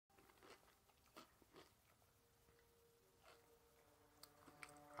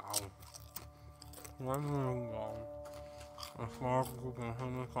A small group of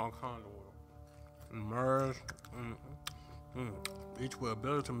humans called condors emerge, each with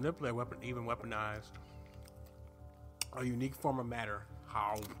ability to manipulate even weaponize a unique form of matter.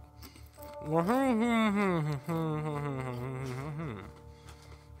 How?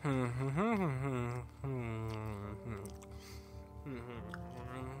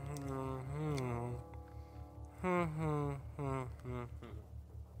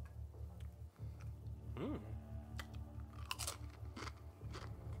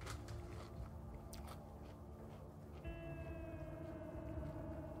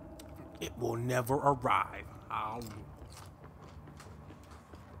 It will never arrive. How?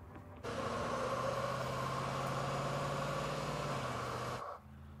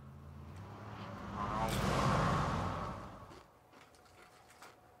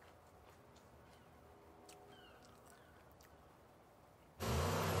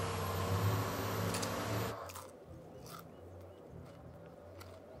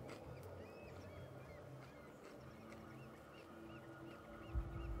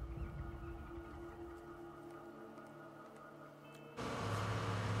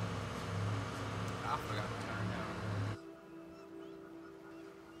 I forgot to turn down.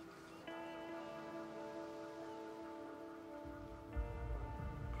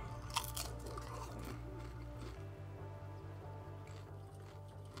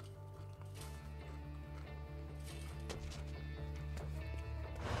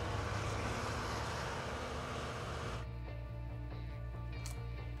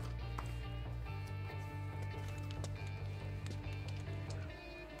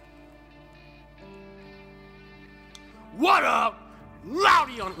 What up?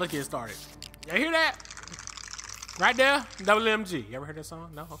 Loudy on. Let's get started. You hear that? Right there? WMG. You ever heard that song?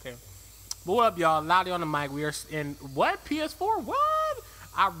 No? Okay. But what up, y'all? Loudy on the mic. We are in what? PS4? What?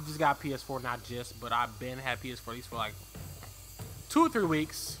 I just got PS4, not just, but I've been had PS4 at least for like 2 or 3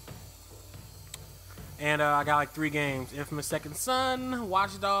 weeks. And I got like 3 games: Infamous Second Son,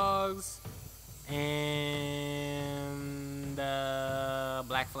 Watch Dogs, and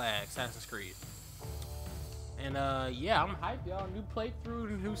Black Flag, Assassin's Creed. And yeah, I'm hyped, y'all. New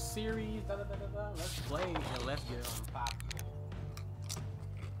playthrough, new series, Let's play and let's get on pop.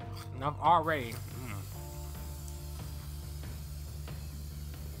 And I'm already.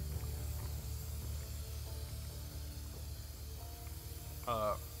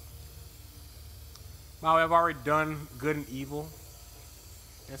 Now I've already done good and evil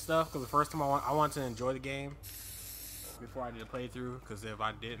and stuff because the first time I wanted to enjoy the game before I did a playthrough, because if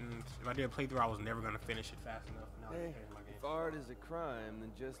I did a playthrough, I was never gonna finish it fast enough. Now Hey, if art is a crime,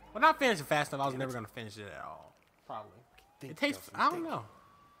 then just... Well, not finish it fast enough. I was never gonna finish it at all. Probably. It takes. I don't know.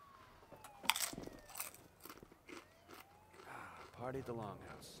 Party at the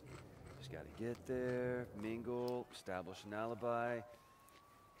Longhouse. Just gotta get there, mingle, establish an alibi.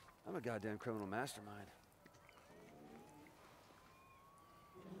 I'm a goddamn criminal mastermind.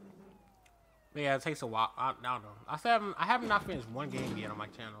 But yeah, it takes a while. I don't know. I have not finished one game yet on my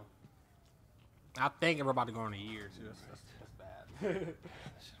channel. I think we're about to go in a year too. That's bad. That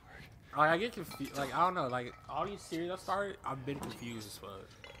should work. Like I get confused. Like I don't know. Like all these series I started, I've been confused as fuck.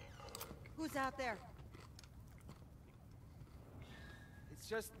 Who's out there? It's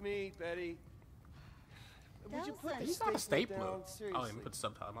just me, Betty. Would you put the He's not a stapler. down? Oh, Seriously. let me put the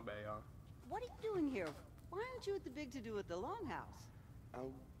subtitle. My bad, y'all. What are you doing here? Why aren't you at the big to-do at the Longhouse?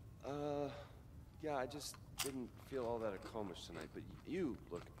 Yeah, I just didn't feel all that accomplished tonight, but you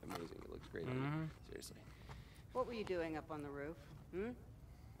look amazing. It looks great on you. Seriously. What were you doing up on the roof?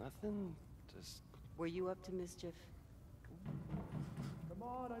 Nothing, just... Were you up to mischief? Come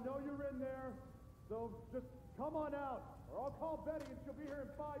on, I know you're in there, so just come on out, or I'll call Betty and she'll be here in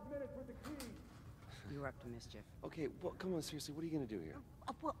 5 minutes with the key. You were up to mischief. Okay, well, come on, seriously, what are you gonna do here?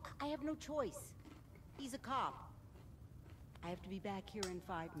 Well, I have no choice. He's a cop. I have to be back here in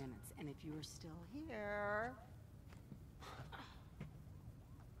 5 minutes, and if you're still here...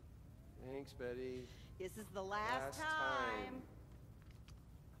 Thanks, Betty. This is the last time.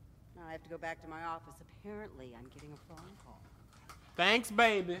 Now I have to go back to my office. Apparently, I'm getting a phone call. Thanks,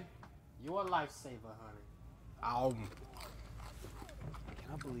 baby. You're a lifesaver, honey. Oh. I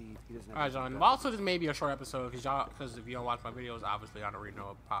cannot believe he doesn't have... All right, John. Also, this may be a short episode because if you don't watch my videos, obviously I don't really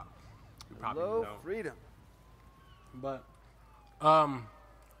know pop. You probably Hello, know. freedom. But And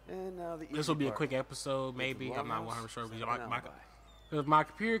now the this will be a part. quick episode. Maybe I'm not 100% Longhouse, sure. set Because an alibi. my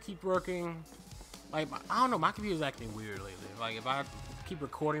computer keeps working. Like I don't know, my computer's acting weird lately. Like if I keep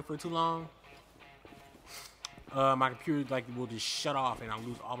recording for too long, my computer like will just shut off and I'll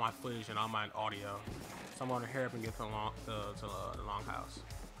lose all my footage and all my audio. So I'm gonna hurry up and get to the longhouse.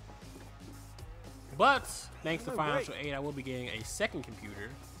 But thanks to Financial Aid, I will be getting a second computer,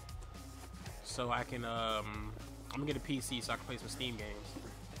 so I can I'm gonna get a PC so I can play some Steam games.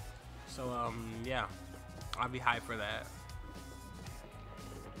 So yeah, I'll be hyped for that.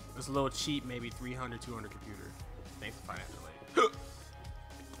 It's a little cheap, maybe 300, 200 computer. Thanks to Financial Aid.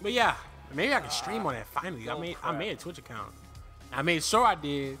 But yeah, maybe I can stream on that finally. I made a Twitch account. I made sure I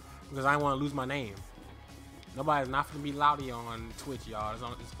did because I didn't want to lose my name. Nobody's not gonna be Loudy on Twitch, y'all.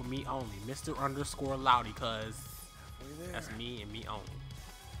 It's for me only. Mr_Loudy, cause that's me and me only.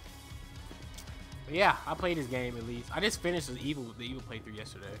 But yeah, I played this game at least. I just finished the Evil playthrough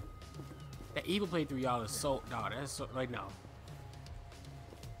yesterday. That Evil playthrough, y'all, is so that's so like no.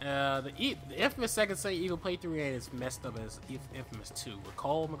 The infamous Second Son Evil playthrough ain't as messed up as Infamous 2 with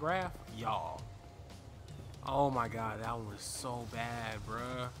Cole McGrath, y'all. Oh my god, that one was so bad,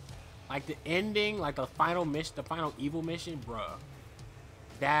 bruh. Like the ending, like the final mission, the final evil mission, bruh.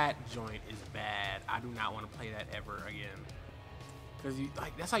 That joint is bad. I do not want to play that ever again. Cause you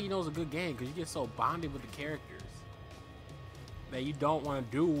like that's how you know it's a good game, cause you get so bonded with the characters that you don't want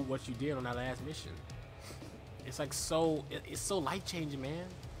to do what you did on that last mission. It's like it's so life changing, man.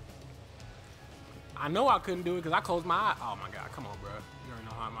 I know I couldn't do it because I closed my eye. Oh my god, come on, bro. You already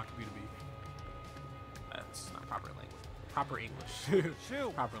know how my computer be. That's not proper language. Proper English.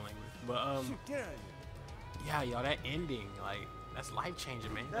 Proper language. But yeah, y'all, that ending, like, that's life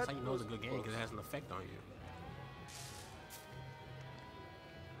changing, man. That's how you know it's a good game, because it has an effect on you.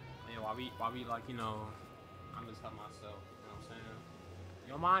 Yeah, while we like, you know, I'm just helping myself. You know what I'm saying?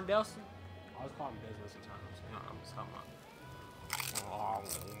 You don't mind, Delson? I always call him Desmond sometimes. You know, I'm just helping out.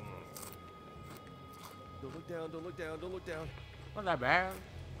 Don't look down, don't look down, don't look down. Not that bad.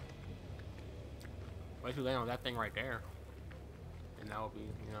 Wait till you land on that thing right there. And that would be,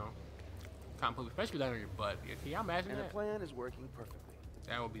 you know, kind of, especially land on your butt. Can you imagine that? And the plan is working perfectly.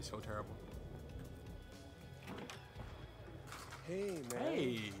 That would be so terrible. Hey, man.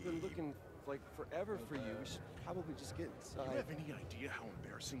 Hey. It's been looking like forever for you. We should probably just get inside. Do you have any idea how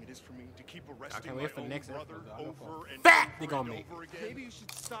embarrassing it is for me to keep arresting can't my wait for own next brother episode. over and Fat! over They gonna and make. over again? Maybe you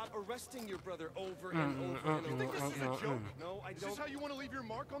should stop arresting your brother over and over and over. You think this is a joke? No, I Is don't. this how you want to leave your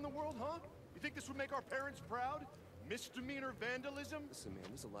mark on the world, huh? You think this would make our parents proud? Misdemeanor vandalism? Listen, man,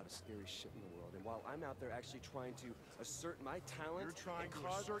 there's a lot of scary shit in the world, and while I'm out there actually trying to assert my talent, You're trying and to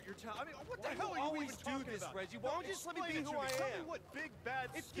cause... assert your talent. I mean, what the Why hell do you are you always even do talking this, about? Reggie? Why don't you just let me Explain be it who to I me. Tell am? me what big, bad,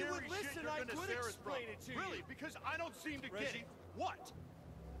 If you scary would listen, shit you're I gonna could stare us from. explain it to you. Really? Because I don't seem to get Reggie. it. What?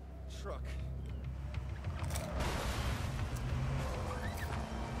 Truck.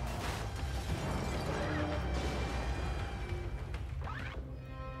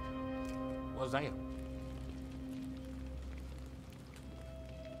 What's that?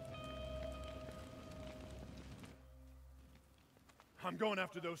 I'm going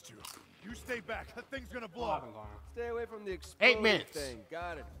after those two. You stay back. That thing's gonna blow. Stay away from the exploding 8 minutes. thing.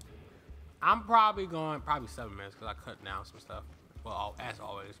 Got it. I'm probably going 7 minutes because I cut down some stuff. Well, as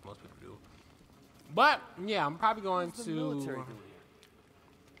always, most people do. But yeah, I'm probably going What's the military to doing?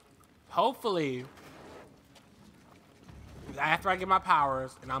 hopefully after I get my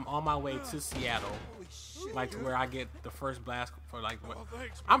powers and I'm on my way to Seattle, Holy shit. like to where I get the first blast for like what. Oh,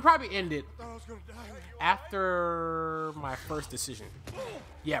 thanks. I'm probably end it I was gonna die. after my first decision.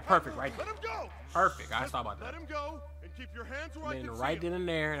 Yeah, perfect, right? Let him go. Perfect. I just thought about Let that. him go and keep your hands where I Then can right see then him. and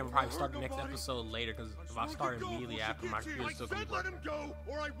there, and we'll probably Don't start hurt the next nobody. episode later because if I Just start let him go immediately before after she my gets computer's still I gonna said be let working. him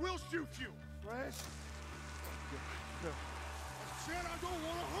go, or I will shoot you. Reg? Said I don't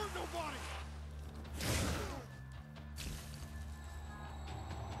want to hurt nobody.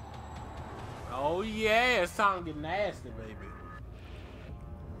 Oh yeah, it's time to get nasty, baby.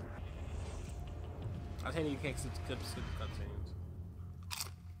 I think you can't skip cutscenes.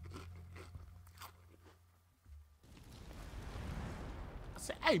 I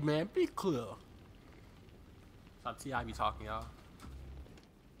said, hey man, be clear. That's how T.I. be talking, y'all.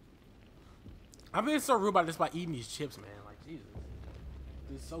 I'm being so rude about this by eating these chips, man. Like, Jesus.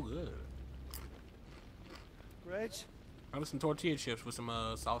 This is so good. Reg? I have some tortilla chips with some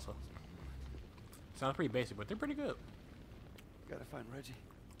salsa. Sounds pretty basic, but they're pretty good. Gotta find Reggie.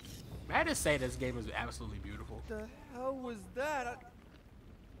 I had to say this game is absolutely beautiful. What the hell was that?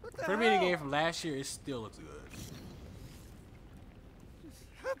 What the For hell? me, the game from last year, it still looks good. What's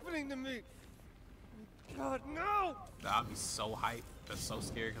happening to me? God, no! I'll be so hyped. That's so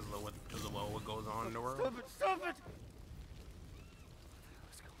scary because of what goes on in the world. Stop it! Stop it!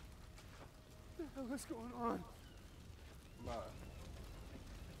 What the hell is going on?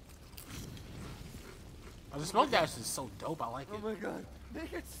 Oh, the smoke dash is so dope. I like Oh it. my god.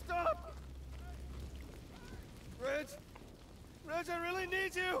 Make it stop! Reg! Reg, I really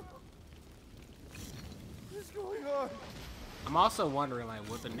need you! What is going on? I'm also wondering, like,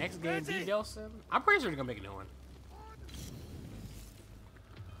 will the next game be Delson? I'm pretty sure they're gonna make a new one.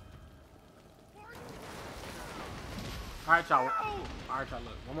 All right, y'all. All right, y'all.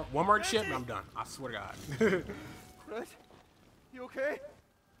 Look, one more chip and I'm done. I swear to God. Fred, you okay?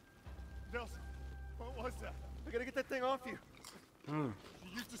 Nelson, what was that? I gotta get that thing off you. You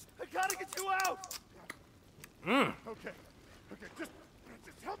just... I gotta get you out. Okay. Okay, just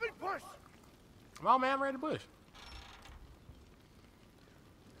help me push. Come on, man. I'm ready to push.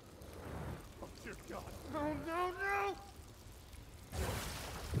 Oh, dear God. No, no, no.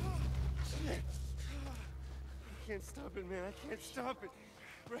 Shit. I can't stop it, man. I can't stop it.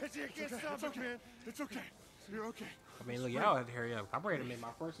 Reggie, I can't stop it, man. It's okay. You're okay. I mean, look, y'all have to hurry up. I'm ready to make my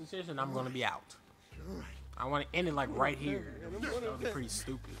first decision. I'm gonna be out. You're all right. I want to end it like right here. That would be pretty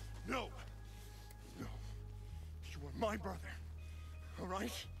stupid. No. No. You are my brother. All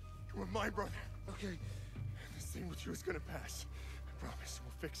right? You are my brother. Okay. This thing with you is gonna pass. I promise.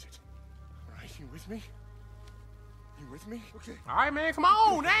 We'll fix it. All right? You with me? You with me? Okay. All right, man. Come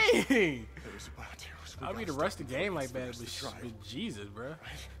on, dang. It was about to. I don't mean to rush the game like that, but Jesus, bro. Right?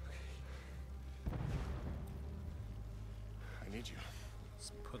 I need you.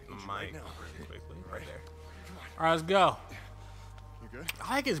 Let's put the right mic now. really quickly right there. All right, let's go. You good?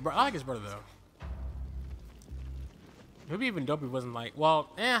 I like his brother though. Maybe even dope. He wasn't like, well,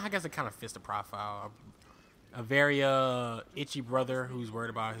 I guess it kind of fits the profile. A very itchy brother who's worried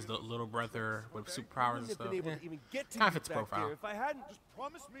about his little brother with superpowers and stuff. Been able to even get to Kind of you fits the back profile. there. If I hadn't, Just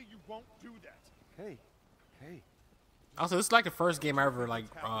promise me you won't do that. hey, hey. Also, this is like the first game I ever like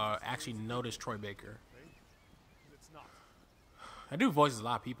actually noticed Troy Baker. It's not. I do voices a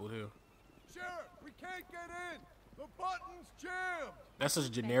lot of people too. Sheriff, we can't get in. The button's jammed. That's such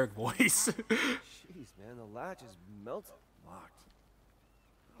a generic voice. Jeez, man, the latch is melted. Locked.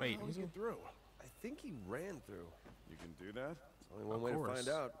 Wait, How did he get through? I think he ran through. You can do that? Only one way to course. find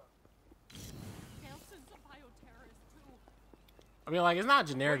out. Nelson's a bioterrorist too. I mean, like, it's not a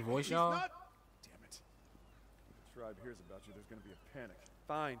generic voice, He's y'all. not. Damn it. The tribe hears about you. There's gonna be a panic.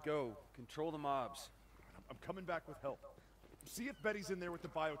 Fine, go. Control the mobs. I'm coming back with help. See if Betty's in there with the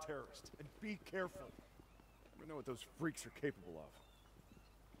bioterrorist, and be careful. We know what those freaks are capable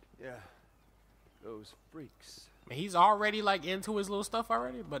of. Yeah. Those freaks. I mean, he's already like into his little stuff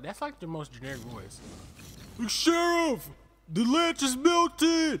already, but that's like the most generic voice. Sheriff, the latch is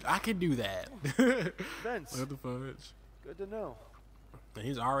melted. I can do that. Vince, What the fudge? good to know. And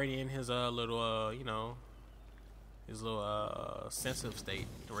he's already in his little you know, his little sensitive state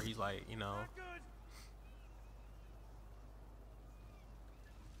where he's like, you know.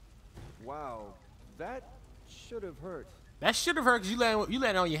 Wow, that should have hurt. That should have hurt because you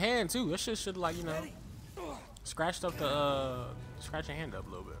landed on your hand too. That shit should like, you know, scratched up the scratch your hand up a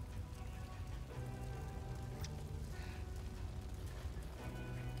little bit.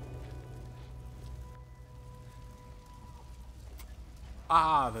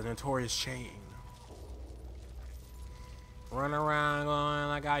 Ah, the notorious chain. Run around going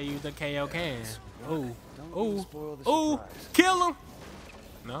like I used the KO can. Ooh, ooh, spoil the ooh, surprise. kill him.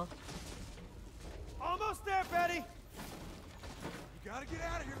 No. Almost there, Betty. You gotta get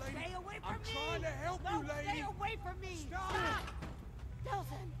out of here, lady. Stay away from I'm me! trying to help no, you, lady. Stay away from me! Stop.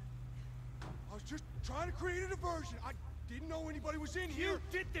 Nelson! I was just trying to create a diversion. I didn't know anybody was in here. You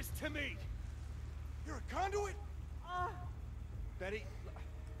did this to me. You're a conduit. Betty,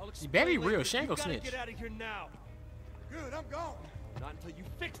 I'll explain Betty later, real, but she ain't you gonna gotta snitch. get out of here now. Good, I'm gone. Not until you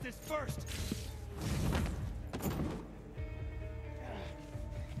fix this first.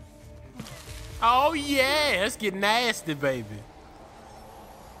 Oh yeah, let's get nasty, baby.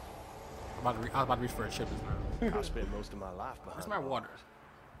 I was about to reach for a chip as well. I spent most of my life behind Where's my water? bars.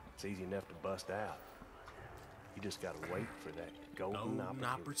 It's easy enough to bust out. You just gotta wait for that golden Golden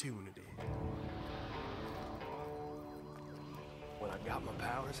opportunity. opportunity. When I got my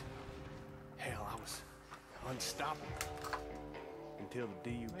powers, hell, I was unstoppable. Until the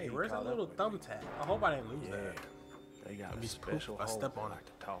DUP Hey, where's that caught little up with me. thumbtack? I hope I didn't lose Yeah, that. they got I'd a be spooked special if I hole step they on like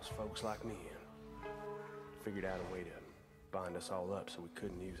it. to toss folks like me in. Figured out a way to bind us all up so we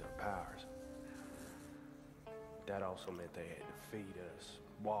couldn't use our powers. That also meant they had to feed us,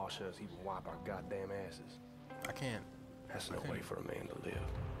 wash us, even wipe our goddamn asses. I can't. That's no way for a man to live.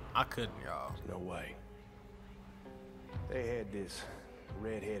 I couldn't, y'all. No way. They had this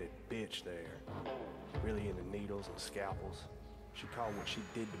red-headed bitch there, really into needles and scalpels. She called what she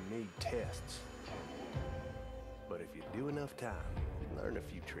did to me tests. But if you do enough time, you learn a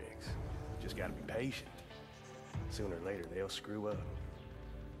few tricks. Just gotta be patient. Sooner or later, they'll screw up.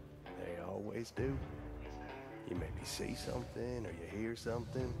 They always do. You maybe see something or you hear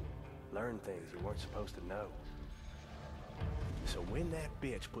something, learn things you weren't supposed to know. So when that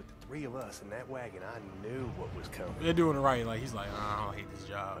bitch put the three of us in that wagon, I knew what was coming. They're doing it right. Like he's like, oh, I don't hate this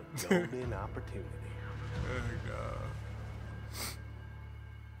job. Golden opportunity. Oh God.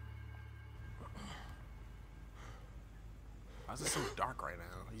 Why is it so dark right now?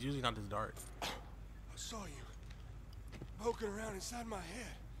 It's usually not this dark. I saw you poking around inside my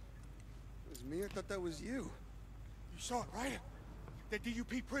head. It was me? I thought that was you. You saw it, right? That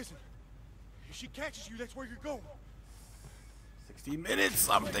DUP prison. If she catches you, that's where you're going. 60 minutes.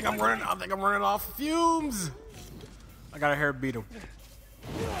 I think I'm running off fumes. I gotta hear beat him.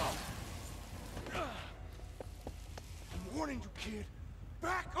 I'm warning you, kid.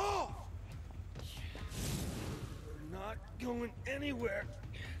 Back off! You're not going anywhere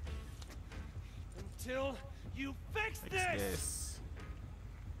until you fix this.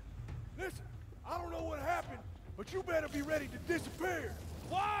 Listen, I don't know what happened, but you better be ready to disappear.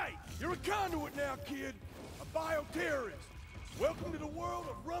 Why? You're a conduit now, kid. A bioterrorist. Welcome to the world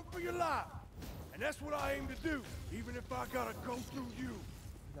of run for your life. And that's what I aim to do, even if I gotta go through you.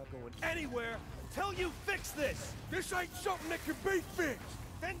 You're not going anywhere until you fix this. This ain't something that can be fixed.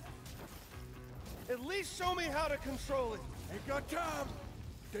 Then at least show me how to control it. Ain't got time.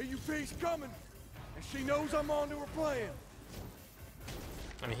 DUP's coming, and she knows I'm onto her plan.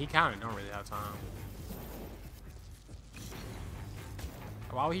 I mean, he kind of don't really have time.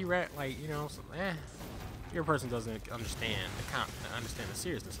 Why would he like, you know, your person doesn't understand the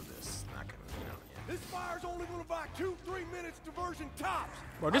seriousness of this. Not gonna, you know, yeah. This fire's only gonna buy 2-3 minutes diversion tops.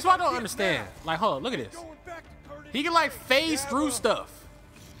 Bro, this is what I don't understand. Like, hold on, look at this. He can like phase through stuff.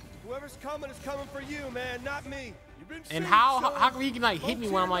 Whoever's coming is coming for you, man, not me. And how come he can like hit me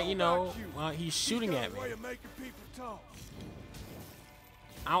when I'm like, you know, he's shooting at me?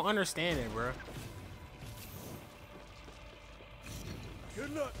 I don't understand it, bro.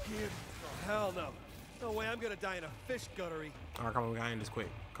 Good luck, kid. Oh, hell no. No way I'm gonna die in a fish guttery. All right, come on, we gotta end this quick.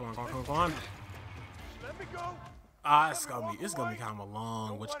 Come on. Let me go. It's gonna be kind of a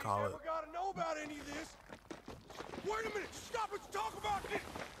long, what you call it. Nobody's ever gotta know about any of this. Wait a minute. Stop. Let's talk about this.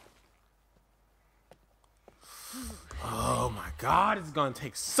 Oh my God, it's gonna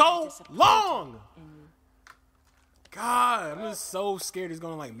take so long. God, I'm just so scared it's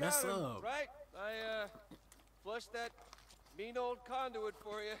gonna like mess up. Right? I flushed that mean old conduit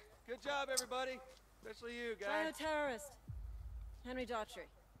for you. Good job, everybody. Especially you, guys. Bioterrorist. Henry Daughtry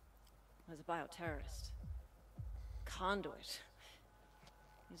was a bioterrorist. Conduit.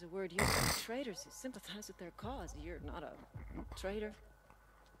 Is a word used by traitors who sympathize with their cause. You're not a traitor,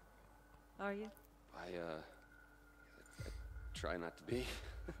 are you? I try not to be.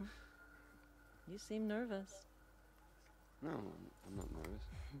 You seem nervous. No, I'm not nervous.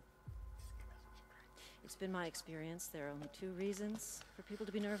 It's been my experience there are only two reasons for people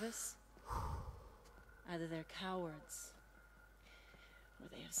to be nervous. Either they're cowards, or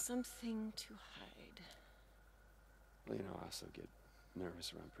they have something to hide. Well, you know, I also get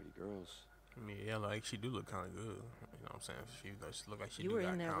nervous around pretty girls. I mean, yeah, like she do look kind of good. You know what I'm saying? She look like she You do were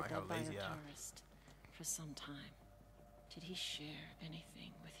got in there kind with of that like a lazy eye. bioterrorist for some time. Did he share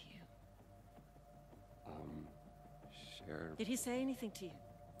anything with you? Share. Did he say anything to you?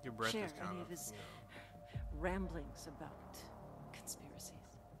 Your breath Share is kind any of, of his you know. ramblings about conspiracies?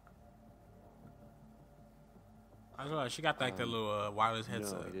 I don't know. She got like that little wireless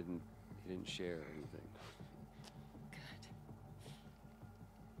headset. No, he didn't share anything. Good.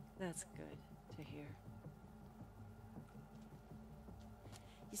 That's good to hear.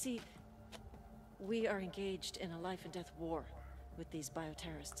 You see, we are engaged in a life and death war with these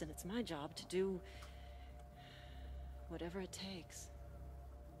bioterrorists, and it's my job to do whatever it takes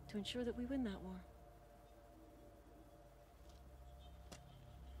to ensure that we win that war.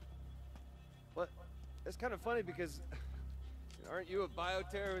 What? It's kind of funny because aren't you a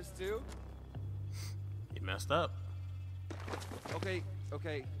bioterrorist too? You messed up. Okay.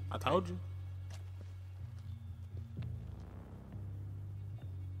 I told you.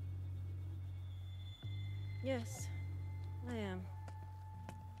 Yes, I am.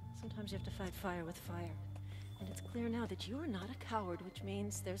 Sometimes you have to fight fire with fire. And it's clear now that you are not a coward, which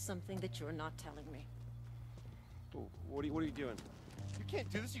means there's something that you're not telling me. What are you doing? You can't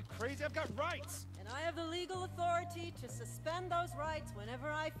do this, you crazy. I've got rights. And I have the legal authority to suspend those rights whenever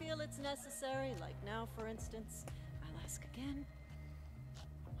I feel it's necessary. Like now, for instance, I'll ask again,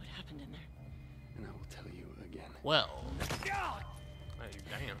 what happened in there? And I will tell you again. Well. Hey,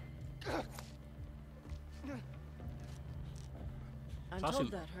 damn. I'm Saw told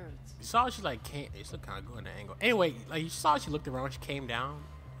she- that hurts. You saw she like came. It's kind of good in the angle. Anyway, like you saw she looked around. She came down.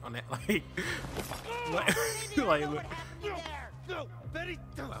 on that. Like look. No, Betty,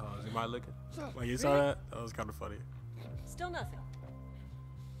 no. Oh, is anybody looking? Like you saw that? That was kind of funny. Still nothing.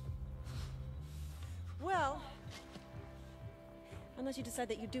 Well, unless you decide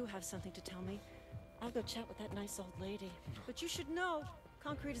that you do have something to tell me, I'll go chat with that nice old lady. But you should know,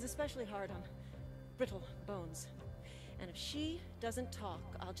 concrete is especially hard on brittle bones. And if she doesn't talk,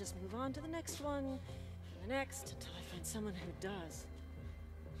 I'll just move on to the next one, and the next, until I find someone who does.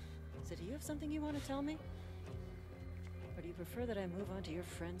 So do you have something you want to tell me? Or do you prefer that I move on to your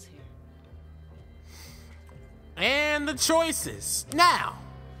friends here? And the choices. Now,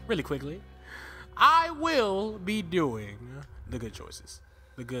 really quickly, I will be doing the good choices.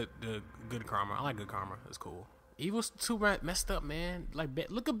 The good karma. I like good karma. That's cool. Evil's too messed up, man. Like,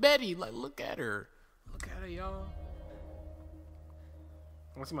 look at Betty. Like, look at her. Look at her, y'all.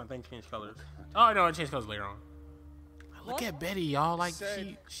 I want to see my thing change colors. Oh, no, it changed colors later on. Look at Betty, y'all. Like,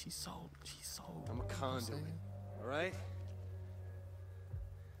 she's so. I'm a conduit, all right?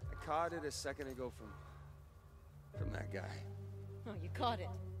 I caught it a second ago from that guy. Oh, you caught it.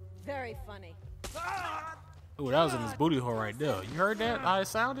 Very funny. Ooh, that was in his booty hole right there. You heard that? How it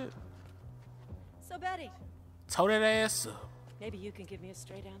sounded? So, Betty, Toe that ass up. maybe you can give me a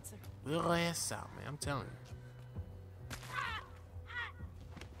straight answer. Little ass out, man. I'm telling you.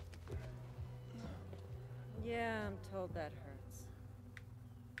 Yeah, I'm told that hurts.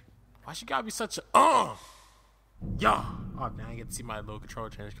 Why she gotta be such a yeah? Oh man, I get to see my little controller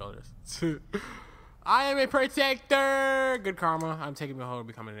change colors. I am a protector. Good karma. I'm taking me home,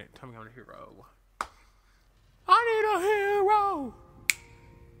 becoming a hero. I need a hero.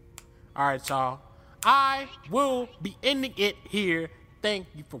 All right, y'all. I will be ending it here. Thank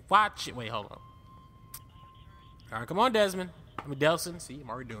you for watching. Wait, hold on. All right, come on, Desmond. I mean, Delson. See, I'm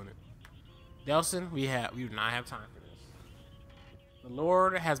already doing it. Delson, we do not have time for this. The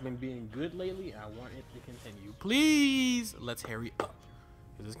Lord has been being good lately. I want it to continue. Please, let's hurry up.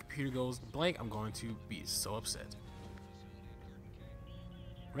 If this computer goes blank, I'm going to be so upset.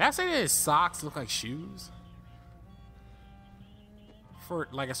 When I say that his socks look like shoes, for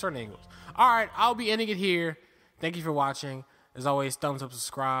like a certain angles. All right, I'll be ending it here. Thank you for watching. As always, thumbs up,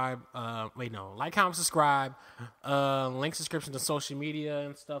 subscribe. Like, comment, subscribe. Link subscription to social media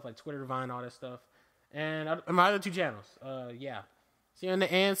and stuff like Twitter, Vine, all that stuff. And my other 2 channels. Yeah. See you in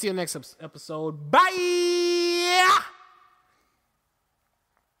the end. See you next episode. Bye.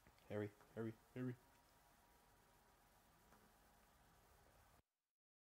 Hurry.